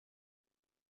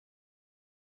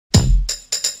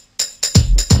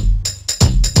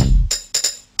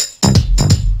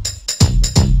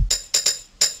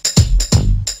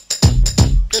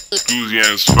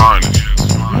Louisiana's finest.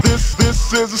 This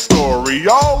is a story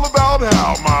all about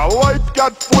how my life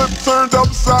got flipped, turned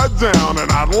upside down, and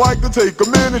I'd like to take a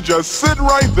minute, just sit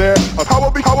right there, of how I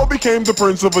became the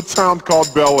prince of a town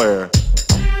called Bel Air.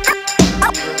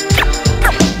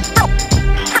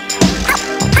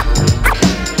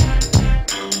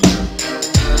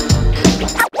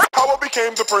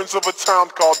 Became the prince of a town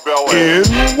called Bel Air.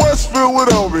 In West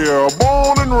Philadelphia,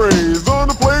 born and raised, on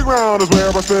the playground is where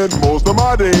I spent most of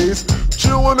my days.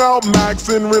 Chilling out,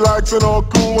 maxing, relaxing, all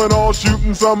cool and all,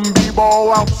 shooting some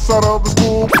b-ball outside of the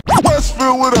school. West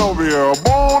Philadelphia,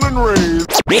 born and raised.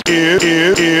 In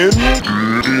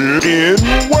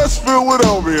West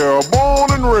Philadelphia,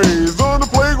 born and raised, on the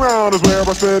playground is where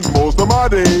I spent most of my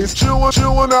days.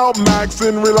 Chilling out,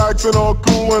 maxing, relaxing, all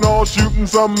cool and all, shooting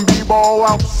some b-ball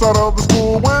outside of the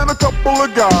school. When a couple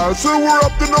of guys who were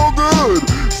up to no good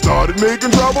started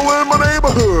making trouble in my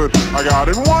neighborhood. I got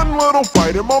in one little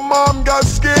fight and my mom got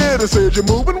scared and said, "You're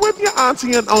moving with your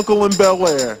auntie and uncle in Bel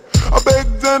Air." I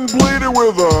begged and pleaded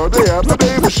with her day after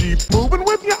day, but she moving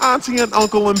with your auntie and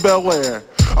uncle in Bel Air.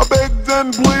 I begged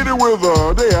and pleaded with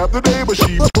her day after day, but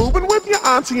she moving with your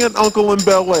auntie and uncle in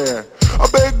Bel Air. I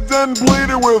begged and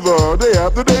pleaded with her day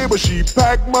after day, but she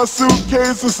packed my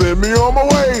suitcase and sent me on my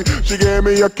way. She gave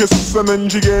me a kiss and then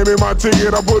she gave me my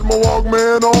ticket. I put my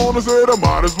Walkman on and said I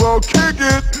might as well kick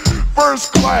it.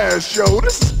 First class, yo,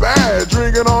 this is bad.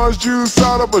 Drinking orange juice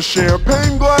out of a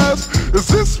champagne glass. Is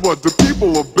this what the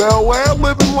people of Bel Air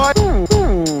living like?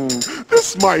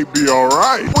 This might be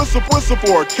alright. Whistle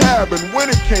for a cab, and when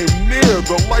it came near,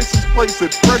 the license plate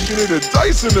said freshen it a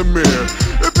dice in the mirror.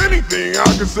 If anything, I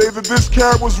could say that this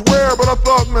cab was rare, but I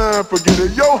thought, man, forget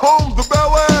it. Yo, home's the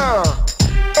Bel Air.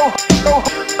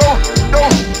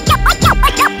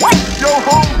 Yo,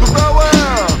 home's the Bel Air.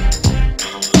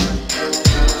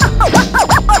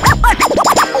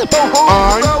 I pulled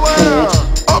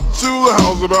up to the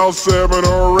house about 7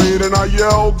 or 8, and I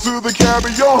yelled to the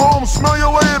cabbie, "Yo, home, smell you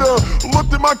later."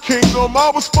 Looked at my kingdom, I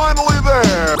was finally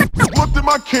there. Looked at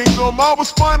my kingdom, I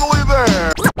was finally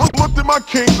there. Looked at my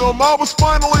kingdom, I was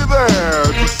finally there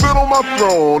to sit on my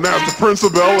throne as the Prince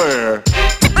of Bel Air.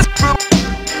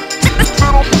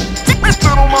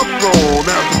 Sit on my throne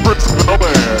as the Prince of Bel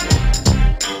Air.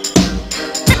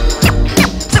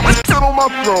 Sit on my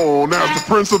throne as the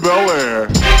Prince of Bel Air.